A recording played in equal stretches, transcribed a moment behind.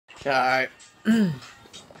Alright.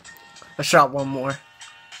 Let's shot one more.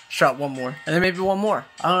 Shot one more. And then maybe one more.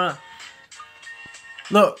 I don't know.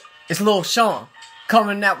 Look, it's Lil Sean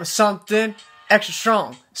coming out with something extra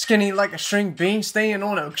strong. Skinny like a string bean, staying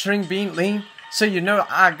on a string bean lean. So you know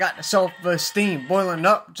I got the self-esteem boiling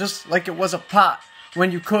up just like it was a pot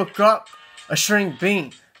when you cook up a string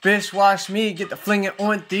bean. Bitch, watch me get the flinging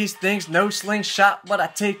on these things. No slingshot, but I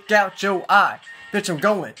take out your eye. Bitch, I'm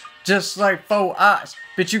going just like 4 eyes.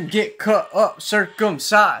 Bitch, you can get cut up,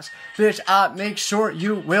 circumcised. Bitch, I make sure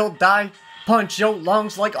you will die. Punch your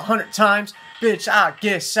lungs like 100 times. Bitch, I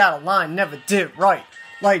guess out of line, never did right.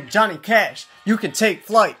 Like Johnny Cash, you can take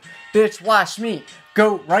flight. Bitch, watch me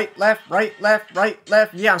go right, left, right, left, right,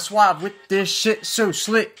 left. Yeah, I'm suave with this shit, so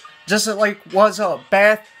slick. Just like was a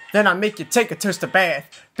bath, then I make you take a toast of bath.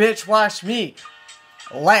 Bitch, watch me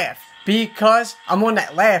laugh, because I'm on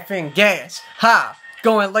that laughing gas. Ha!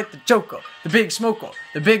 Going like the Joker, the big smoker,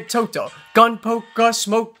 the big Toto, gun poker,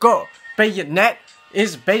 smoker. Bayonet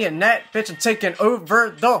is bayonet, bitch, I'm taking over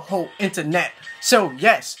the whole internet. So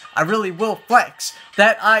yes, I really will flex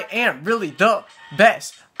that I am really the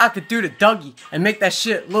best. I could do the Dougie and make that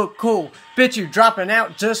shit look cool. Bitch, you dropping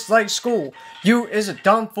out just like school. You is a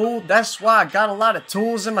dumb fool, that's why I got a lot of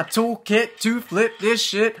tools in my toolkit to flip this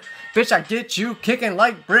shit. Bitch, I get you kicking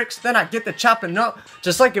like bricks, then I get the chopping up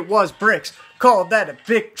just like it was bricks. Call that a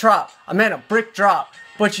big drop, I meant a brick drop.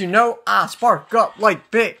 But you know I spark up like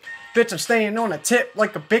big. Bitch, I'm staying on a tip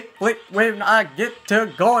like a big flip. When I get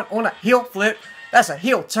to going on a heel flip, that's a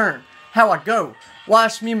heel turn. How I go,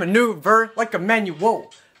 watch me maneuver like a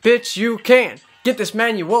manual. Bitch, you can get this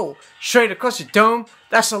manual straight across your dome.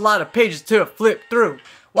 That's a lot of pages to flip through.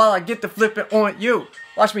 While I get to flipping on you,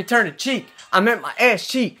 watch me turn the cheek. I meant my ass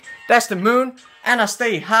cheek. That's the moon, and I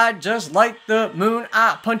stay high just like the moon.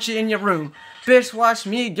 I punch you in your room. Bitch, watch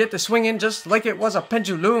me get to swinging just like it was a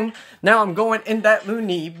pendulum. Now I'm going in that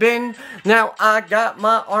loony bin. Now I got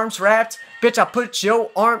my arms wrapped. Bitch, I put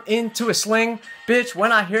your arm into a sling. Bitch,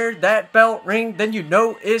 when I hear that bell ring, then you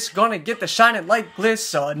know it's gonna get the shining like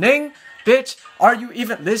glistening. Bitch, are you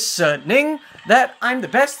even listening? That I'm the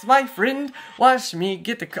best, my friend. Watch me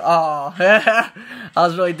get the... Aw, I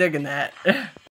was really digging that.